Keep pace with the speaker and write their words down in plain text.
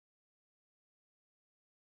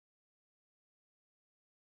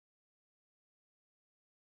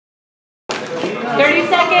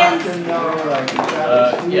seconds.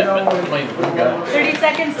 Yeah, but 30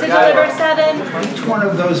 seconds to deliver 7. Each one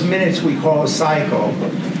of those minutes we call a cycle.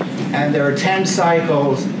 And there are 10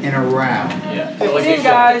 cycles in a round. Yeah. 15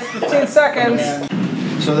 guys, 15 seconds.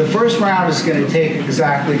 So the first round is going to take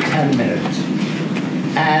exactly 10 minutes.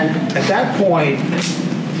 And at that point,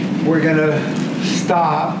 we're going to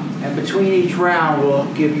stop, and between each round we'll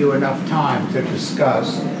give you enough time to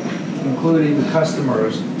discuss, including the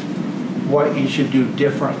customers, what you should do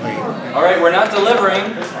differently. All right, we're not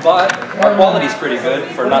delivering, but our quality's pretty good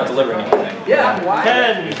for not delivering anything. Yeah,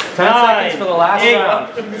 10, 9, for the last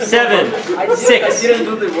 8, 7, 6,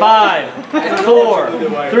 5, 4,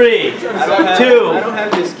 3, 2. I don't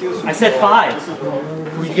have the excuse. I said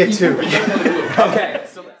 5. We get 2. Okay.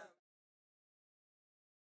 So